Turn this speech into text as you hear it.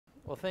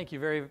Well, thank you.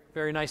 Very,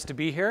 very nice to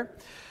be here.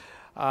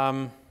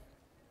 AIVITA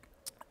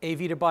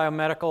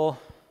Biomedical,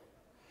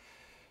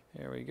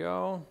 there we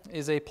go,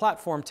 is a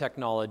platform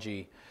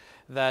technology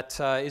that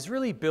is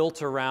really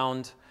built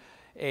around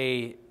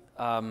a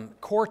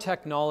core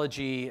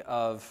technology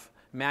of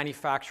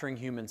manufacturing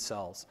human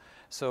cells.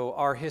 So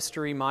our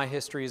history, my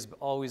history, has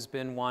always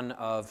been one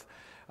of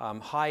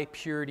high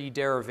purity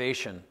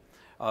derivation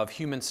of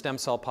human stem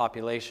cell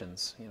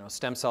populations. You know,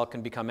 stem cell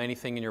can become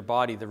anything in your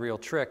body. The real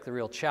trick, the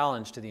real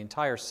challenge to the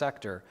entire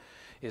sector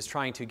is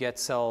trying to get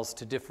cells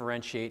to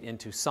differentiate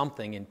into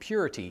something in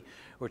purity,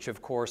 which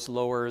of course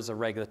lowers a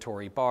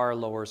regulatory bar,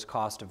 lowers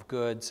cost of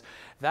goods.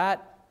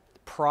 That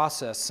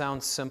process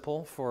sounds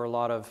simple for a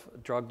lot of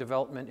drug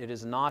development. It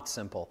is not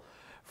simple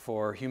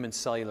for human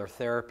cellular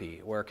therapy,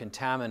 where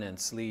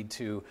contaminants lead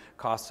to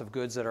costs of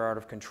goods that are out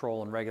of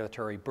control and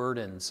regulatory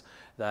burdens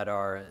that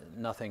are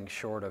nothing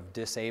short of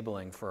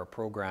disabling for a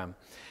program.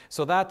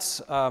 So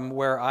that's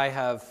where I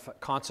have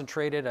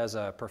concentrated as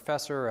a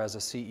professor, as a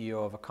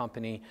CEO of a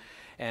company.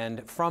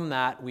 And from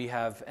that, we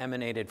have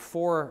emanated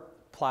 4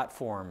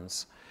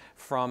 platforms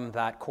from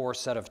that core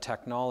set of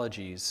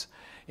technologies,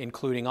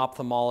 including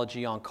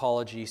ophthalmology,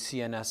 oncology,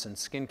 CNS, and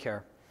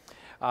skincare.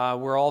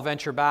 We're all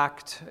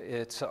venture-backed.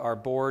 Our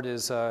board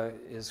is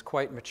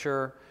quite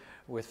mature,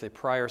 with the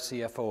prior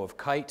CFO of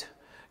Kite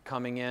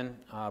coming in,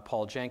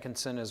 Paul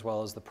Jenkinson, as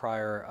well as the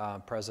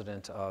prior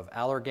president of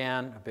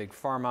Allergan, a big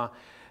pharma,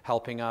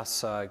 helping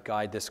us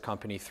guide this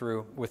company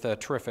through with a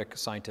terrific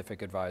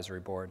scientific advisory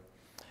board.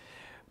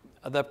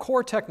 The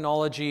core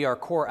technology, our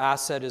core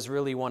asset, is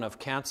really one of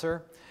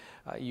cancer.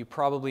 You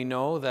probably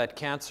know that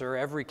cancer,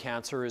 every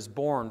cancer, is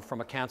born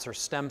from a cancer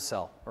stem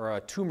cell, or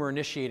a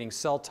tumor-initiating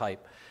cell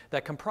type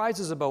that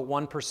comprises about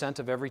 1%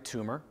 of every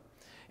tumor,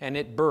 and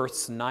it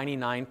births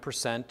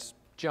 99%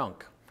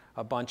 junk,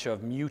 a bunch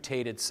of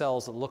mutated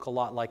cells that look a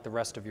lot like the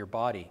rest of your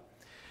body.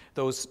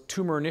 Those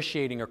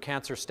tumor-initiating or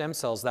cancer stem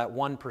cells, that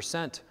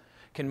 1%,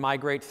 can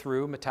migrate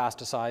through,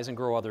 metastasize, and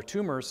grow other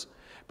tumors,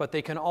 but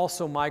they can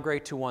also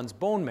migrate to one's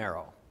bone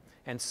marrow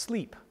and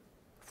sleep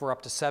for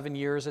up to 7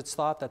 years, it's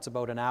thought. That's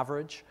about an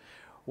average,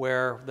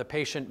 where the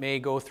patient may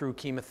go through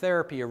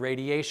chemotherapy,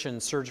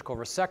 irradiation, surgical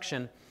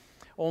resection,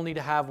 only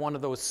to have one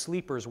of those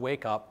sleepers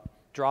wake up,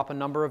 drop a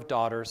number of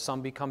daughters,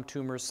 some become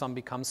tumors, some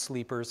become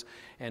sleepers,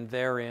 and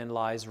therein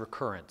lies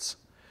recurrence.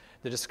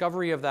 The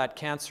discovery of that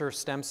cancer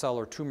stem cell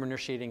or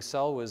tumor-initiating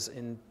cell was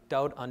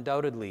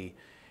undoubtedly,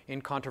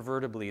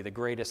 incontrovertibly, the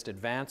greatest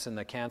advance in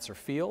the cancer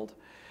field,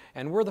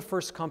 and we're the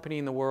first company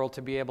in the world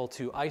to be able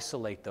to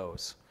isolate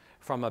those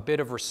from a bit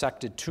of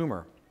resected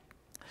tumor.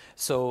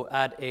 So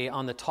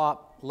on the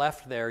top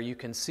left there, you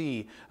can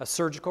see a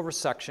surgical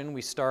resection.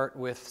 We start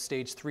with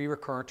stage 3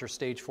 recurrent or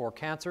stage 4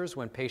 cancers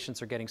when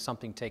patients are getting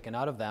something taken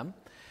out of them.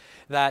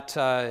 That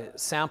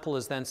sample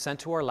is then sent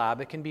to our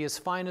lab. It can be as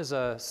fine as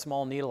a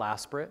small needle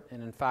aspirate,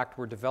 and in fact,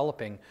 we're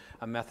developing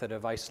a method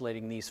of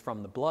isolating these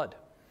from the blood.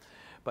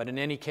 But in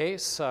any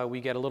case,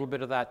 we get a little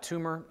bit of that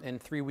tumor,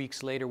 and 3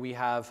 weeks later, we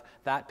have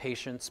that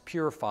patient's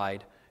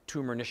purified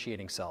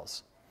tumor-initiating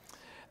cells.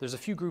 There's a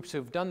few groups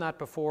who've done that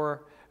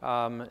before.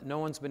 No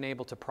one's been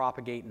able to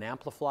propagate and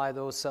amplify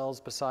those cells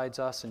besides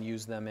us and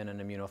use them in an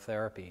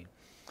immunotherapy.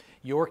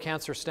 Your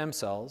cancer stem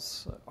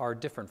cells are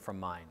different from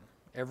mine.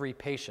 Every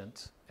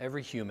patient,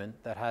 every human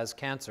that has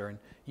cancer, and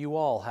you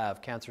all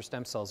have cancer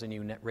stem cells in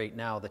you right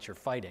now that you're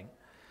fighting,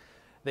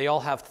 they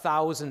all have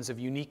thousands of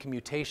unique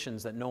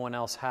mutations that no one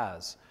else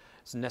has,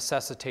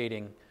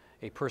 necessitating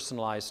a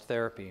personalized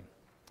therapy.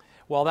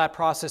 While that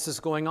process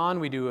is going on,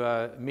 we do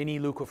a mini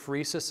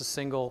leukapheresis, a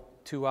single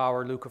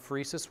 2-hour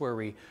leukapheresis where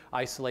we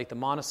isolate the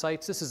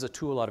monocytes. This is a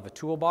tool out of a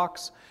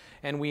toolbox,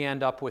 and we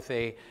end up with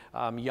a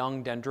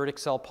young dendritic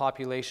cell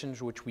population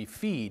which we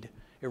feed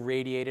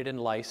irradiated and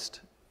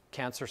lysed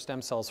cancer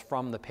stem cells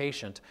from the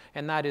patient,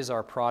 and that is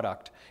our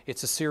product.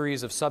 It's a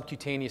series of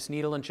subcutaneous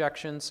needle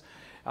injections,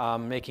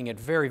 making it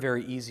very,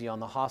 very easy on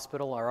the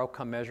hospital. Our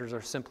outcome measures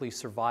are simply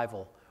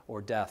survival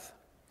or death.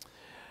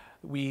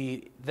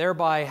 We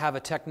thereby have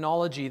a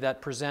technology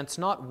that presents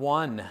not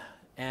one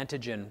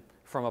antigen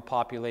from a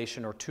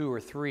population or 2 or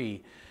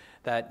 3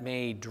 that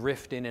may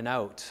drift in and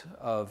out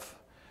of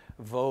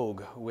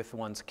vogue with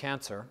one's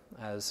cancer,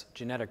 as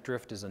genetic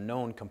drift is a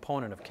known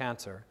component of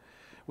cancer.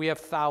 We have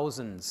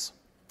thousands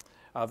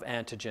of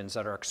antigens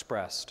that are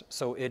expressed.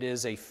 So it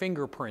is a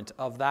fingerprint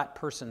of that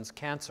person's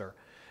cancer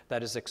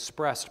that is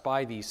expressed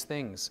by these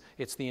things.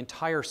 It's the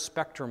entire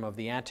spectrum of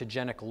the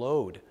antigenic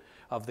load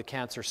of the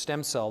cancer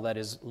stem cell that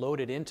is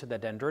loaded into the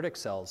dendritic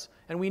cells.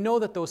 And we know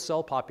that those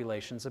cell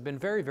populations have been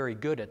very, very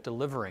good at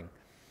delivering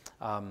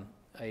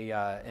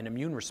an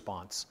immune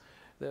response.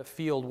 The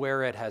field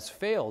where it has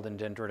failed in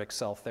dendritic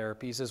cell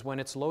therapies is when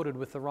it's loaded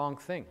with the wrong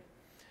thing.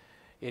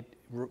 It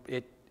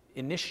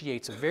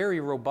initiates a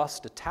very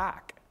robust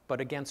attack, but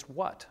against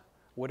what?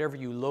 Whatever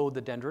you load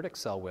the dendritic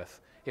cell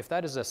with. If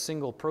that is a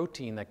single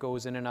protein that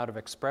goes in and out of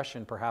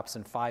expression, perhaps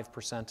in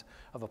 5%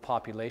 of a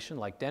population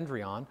like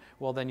dendrion,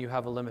 well, then you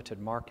have a limited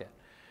market.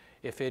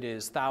 If it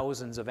is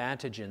thousands of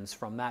antigens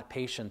from that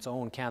patient's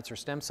own cancer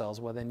stem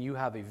cells, well, then you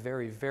have a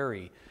very,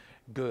 very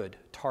good,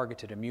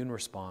 targeted immune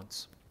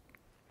response.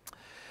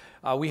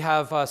 We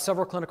have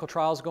several clinical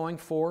trials going,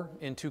 4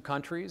 in 2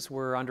 countries.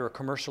 We're under a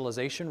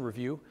commercialization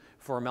review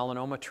for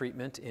melanoma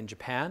treatment in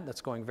Japan.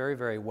 That's going very,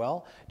 very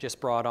well. Just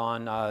brought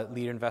on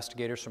lead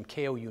investigators from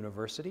Keio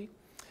University.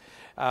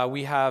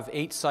 We have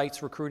 8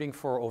 sites recruiting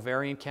for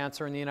ovarian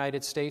cancer in the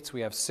United States.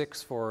 We have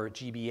 6 for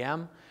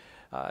GBM.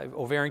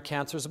 Ovarian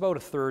cancer is about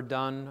 1/3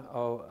 done.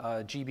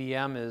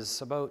 GBM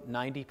is about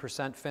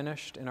 90%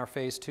 finished in our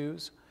phase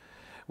 2s.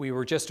 We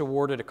were just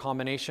awarded a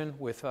combination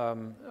with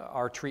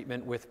our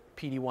treatment with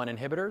PD-1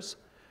 inhibitors,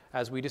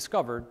 as we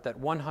discovered that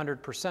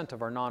 100%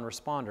 of our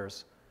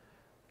non-responders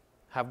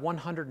have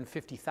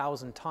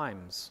 150,000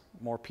 times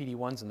more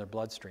PD-1s in their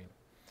bloodstream.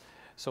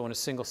 So in a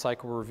single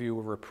cycle review,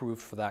 we were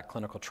approved for that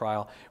clinical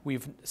trial.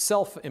 We've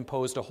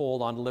self-imposed a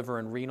hold on liver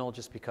and renal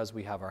just because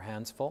we have our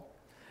hands full.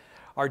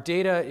 Our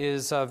data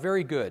is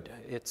very good.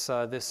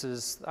 This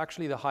is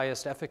actually the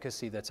highest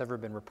efficacy that's ever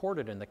been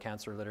reported in the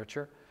cancer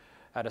literature,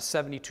 at a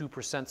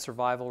 72%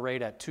 survival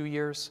rate at 2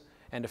 years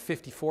and a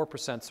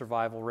 54%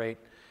 survival rate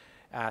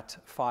at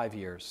 5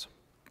 years.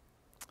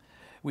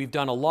 We've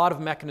done a lot of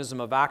mechanism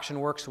of action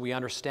work, so we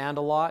understand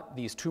a lot.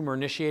 These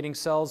tumor-initiating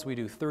cells, we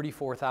do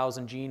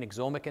 34,000 gene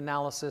exomic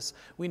analysis.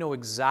 We know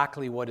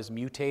exactly what is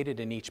mutated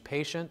in each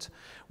patient.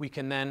 We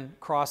can then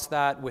cross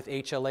that with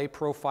HLA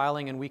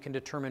profiling, and we can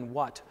determine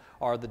what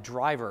are the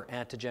driver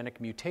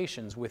antigenic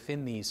mutations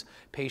within these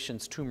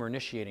patients'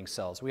 tumor-initiating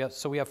cells.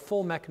 So we have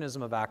full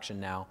mechanism of action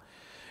now.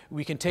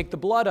 We can take the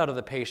blood out of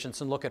the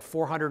patients and look at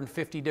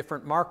 450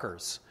 different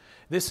markers.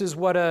 This is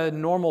what a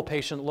normal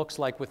patient looks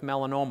like with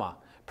melanoma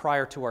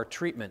prior to our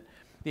treatment.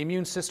 The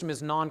immune system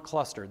is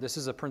non-clustered. This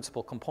is a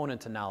principal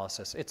component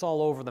analysis. It's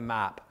all over the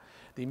map.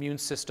 The immune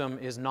system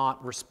is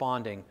not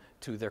responding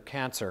to their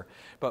cancer.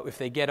 But if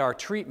they get our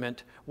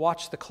treatment,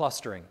 watch the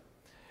clustering.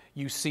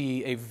 You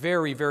see a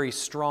very, very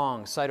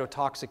strong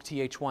cytotoxic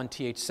Th1,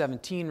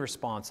 Th17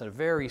 response and a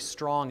very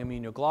strong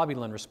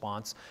immunoglobulin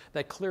response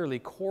that clearly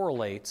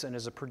correlates and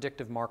is a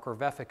predictive marker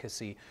of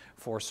efficacy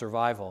for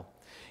survival.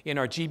 In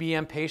our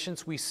GBM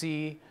patients, we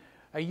see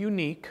a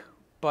unique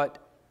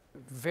but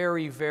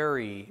very,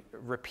 very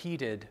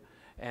repeated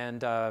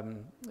and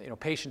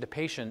patient to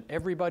patient,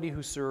 everybody who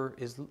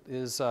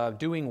is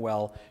doing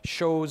well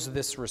shows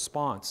this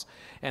response.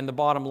 And the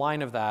bottom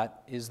line of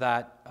that is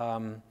that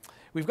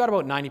we've got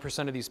about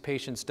 90% of these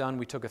patients done.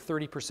 We took a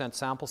 30%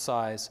 sample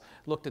size,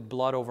 looked at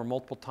blood over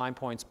multiple time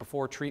points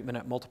before treatment,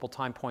 at multiple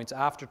time points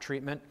after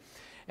treatment,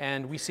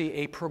 and we see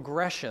a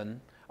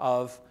progression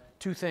of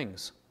 2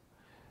 things.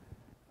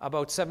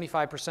 About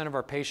 75% of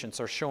our patients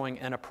are showing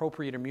an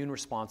appropriate immune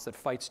response that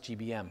fights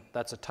GBM.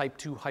 That's a type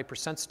 2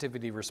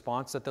 hypersensitivity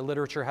response that the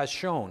literature has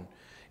shown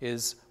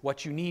is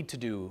what you need to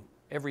do.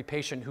 Every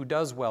patient who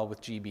does well with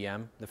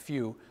GBM, the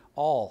few,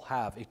 all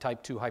have a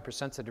type 2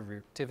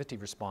 hypersensitivity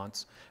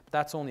response, but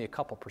that's only a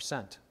couple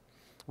percent.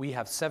 We've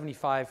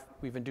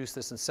induced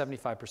this in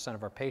 75%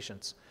 of our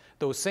patients.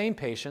 Those same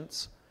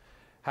patients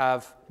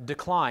have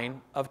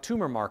decline of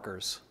tumor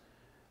markers.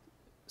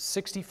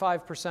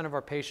 65% of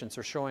our patients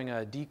are showing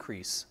a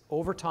decrease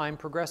over time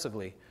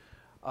progressively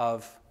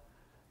of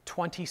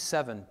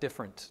 27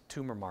 different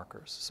tumor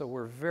markers. So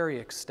we're very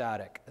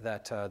ecstatic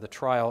that the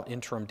trial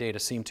interim data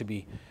seem to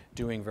be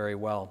doing very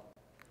well.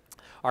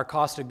 Our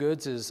cost of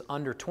goods is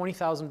under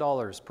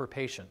 $20,000 per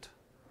patient,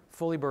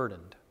 fully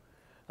burdened.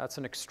 That's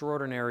an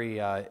extraordinary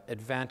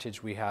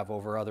advantage we have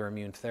over other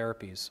immune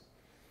therapies.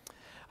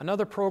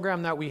 Another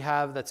program that we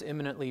have that's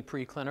imminently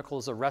preclinical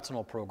is a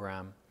retinal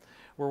program.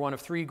 We're one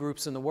of 3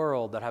 groups in the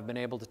world that have been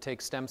able to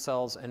take stem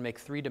cells and make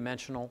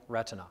 3-dimensional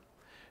retina.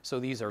 So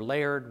these are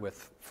layered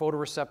with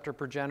photoreceptor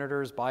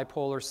progenitors,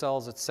 bipolar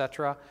cells,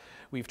 etc.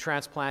 We've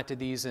transplanted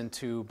these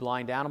into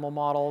blind animal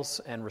models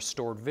and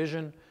restored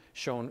vision,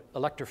 shown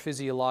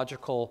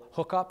electrophysiological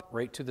hookup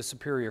right to the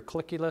superior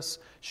colliculus,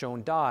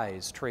 shown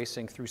dyes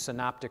tracing through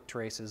synaptic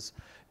traces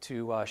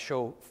to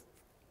show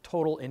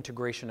total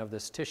integration of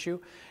this tissue.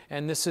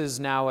 And this is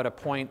now at a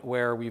point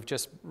where we've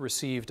just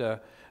received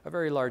a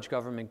very large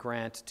government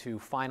grant to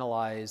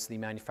finalize the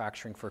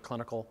manufacturing for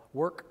clinical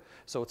work.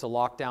 So it's a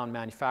lockdown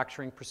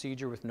manufacturing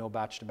procedure with no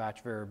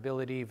batch-to-batch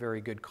variability,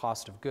 very good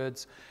cost of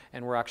goods,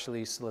 and we're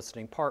actually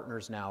soliciting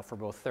partners now for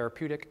both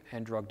therapeutic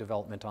and drug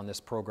development on this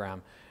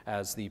program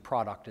as the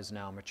product is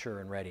now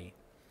mature and ready.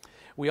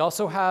 We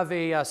also have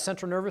a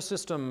central nervous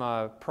system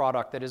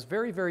product that is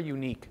very, very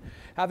unique.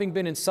 Having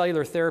been in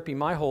cellular therapy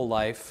my whole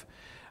life,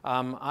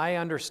 I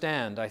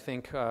understand. I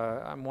think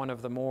I'm one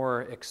of the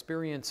more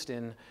experienced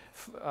in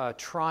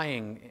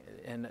trying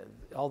and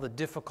all the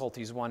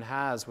difficulties one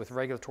has with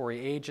regulatory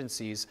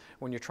agencies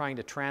when you're trying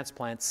to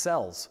transplant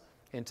cells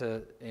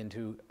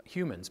into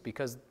humans,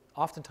 because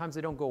oftentimes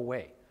they don't go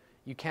away.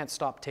 You can't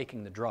stop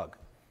taking the drug.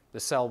 The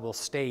cell will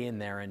stay in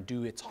there and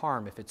do its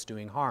harm if it's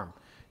doing harm,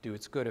 do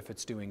its good if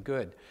it's doing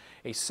good.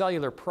 A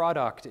cellular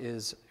product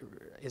is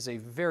a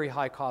very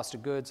high cost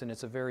of goods, and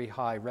it's a very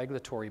high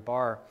regulatory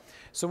bar.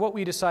 So what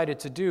we decided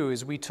to do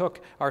is we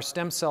took our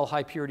stem cell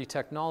high purity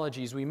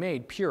technologies, we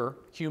made pure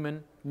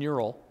human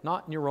neural,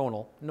 not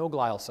neuronal, no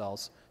glial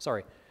cells,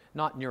 sorry,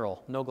 not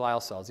neural, no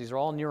glial cells. These are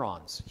all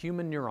neurons,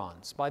 human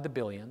neurons, by the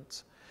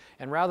billions.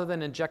 And rather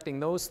than injecting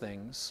those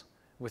things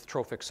with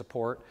trophic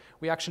support,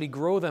 we actually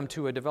grow them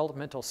to a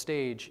developmental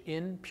stage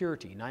in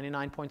purity,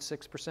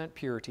 99.6%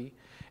 purity,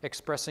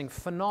 expressing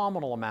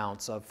phenomenal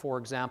amounts of, for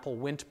example,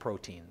 Wnt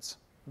proteins,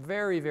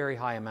 very, very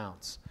high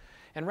amounts.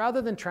 And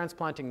rather than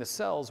transplanting the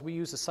cells, we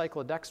use a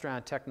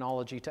cyclodextran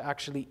technology to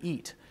actually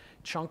eat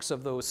chunks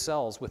of those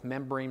cells with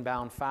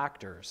membrane-bound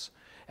factors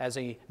as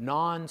a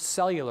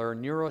non-cellular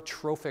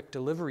neurotrophic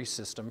delivery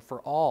system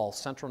for all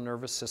central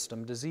nervous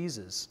system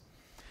diseases.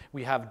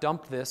 We have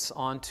dumped this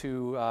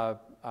onto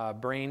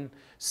brain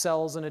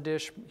cells in a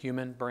dish,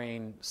 human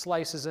brain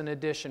slices in a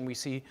dish, and we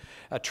see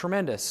a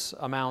tremendous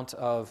amount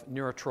of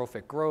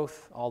neurotrophic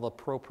growth, all the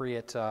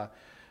appropriate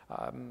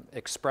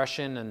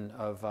expression and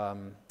of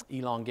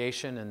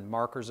elongation and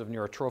markers of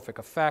neurotrophic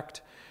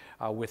effect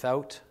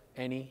without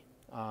any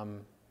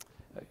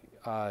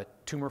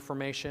tumor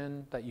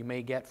formation that you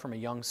may get from a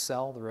young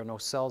cell. There are no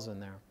cells in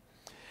there.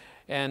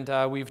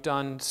 And we've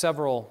done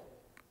several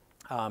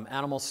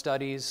animal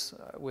studies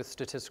with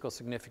statistical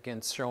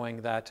significance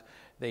showing that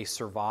they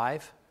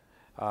survive.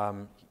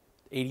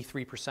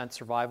 83%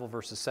 survival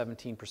versus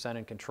 17%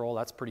 in control.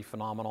 That's pretty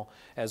phenomenal,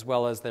 as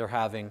well as they're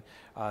having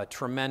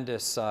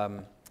tremendous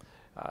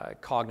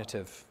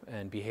cognitive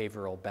and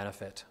behavioral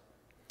benefit.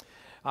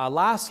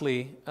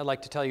 Lastly, I'd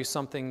like to tell you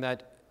something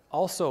that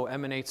also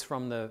emanates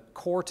from the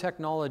core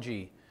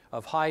technology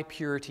of high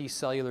purity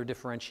cellular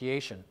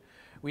differentiation.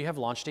 We have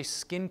launched a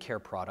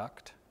skincare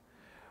product,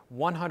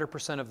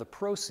 100% of the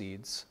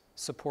proceeds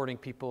supporting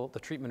people, the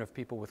treatment of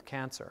people with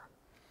cancer.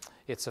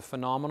 It's a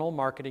phenomenal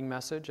marketing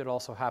message. It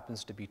also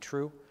happens to be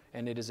true,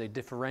 and it is a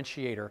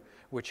differentiator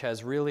which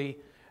has really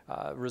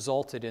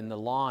resulted in the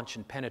launch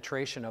and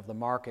penetration of the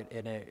market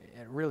in a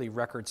really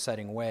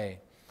record-setting way.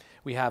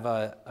 We have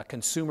a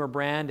consumer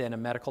brand and a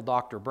medical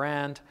doctor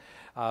brand.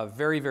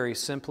 Very, very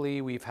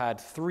simply, we've had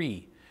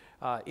 3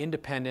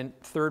 independent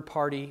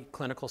third-party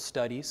clinical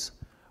studies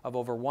of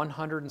over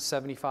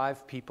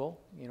 175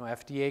 people,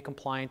 FDA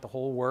compliant, the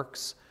whole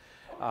works.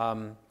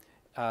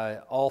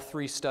 All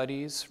 3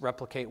 studies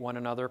replicate one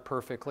another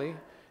perfectly.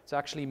 It's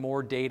actually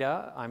more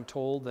data, I'm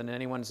told, than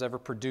anyone's ever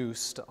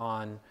produced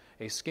on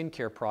a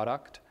skincare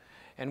product.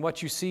 And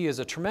what you see is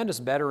a tremendous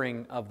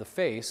bettering of the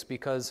face,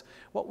 because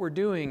what we're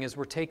doing is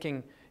we're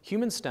taking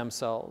human stem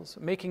cells,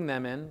 making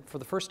them in, for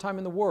the first time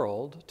in the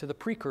world, to the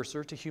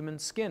precursor to human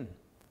skin.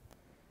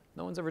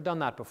 No one's ever done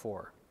that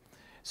before.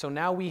 So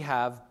now we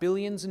have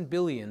billions and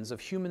billions of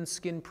human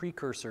skin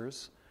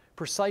precursors,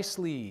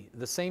 precisely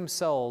the same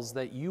cells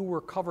that you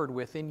were covered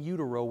with in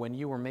utero when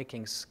you were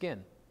making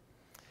skin.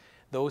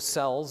 Those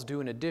cells do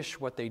in a dish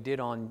what they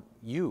did on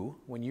you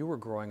when you were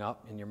growing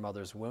up in your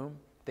mother's womb.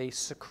 They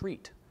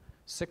secrete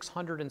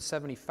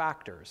 670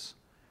 factors,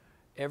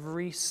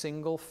 every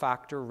single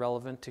factor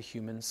relevant to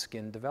human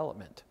skin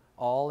development,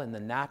 all in the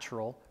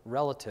natural,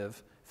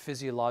 relative,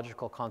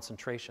 physiological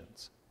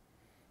concentrations.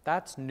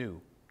 That's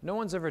new. No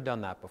one's ever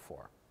done that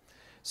before.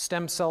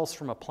 Stem cells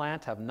from a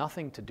plant have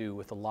nothing to do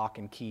with the lock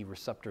and key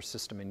receptor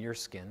system in your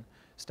skin.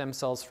 Stem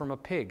cells from a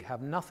pig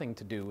have nothing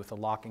to do with the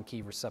lock and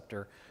key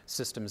receptor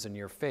systems in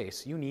your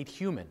face. You need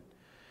human.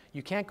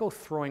 You can't go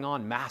throwing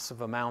on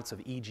massive amounts of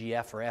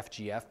EGF or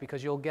FGF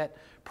because you'll get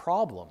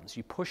problems.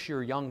 You push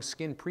your young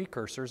skin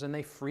precursors and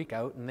they freak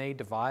out and they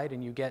divide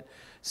and you get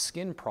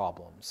skin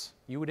problems.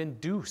 You would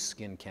induce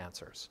skin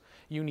cancers.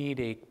 You need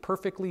a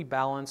perfectly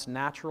balanced,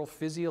 natural,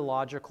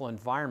 physiological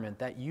environment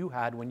that you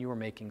had when you were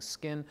making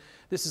skin.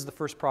 This is the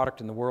first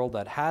product in the world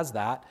that has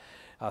that.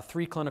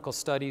 3 clinical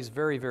studies,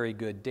 very, very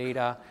good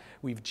data.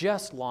 We've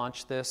just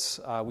launched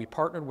this. We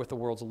partnered with the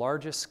world's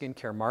largest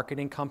skincare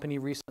marketing company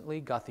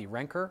recently, Guthrie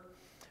Renker.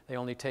 They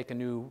only take a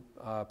new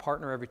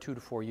partner every 2 to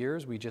 4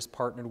 years. We just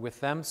partnered with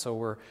them, so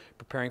we're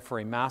preparing for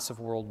a massive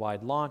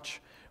worldwide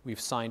launch.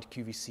 We've signed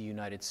QVC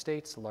United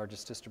States, the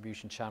largest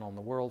distribution channel in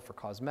the world for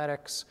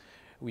cosmetics.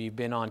 We've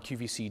been on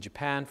QVC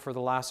Japan for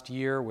the last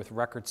year with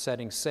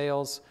record-setting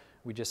sales.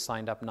 We just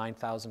signed up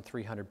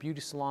 9,300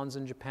 beauty salons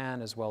in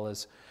Japan, as well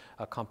as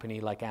a company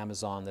like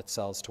Amazon that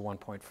sells to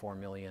 1.4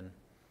 million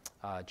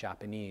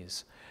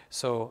Japanese.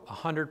 So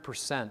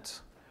 100%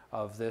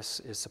 of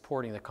this is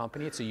supporting the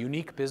company. It's a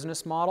unique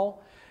business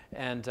model,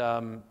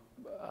 and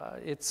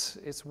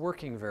it's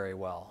working very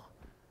well.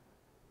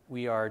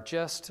 We are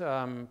just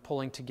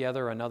pulling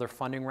together another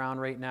funding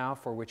round right now,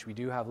 for which we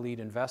do have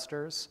lead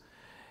investors,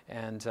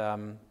 and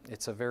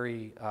it's a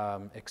very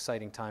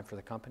exciting time for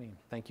the company.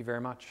 Thank you very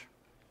much.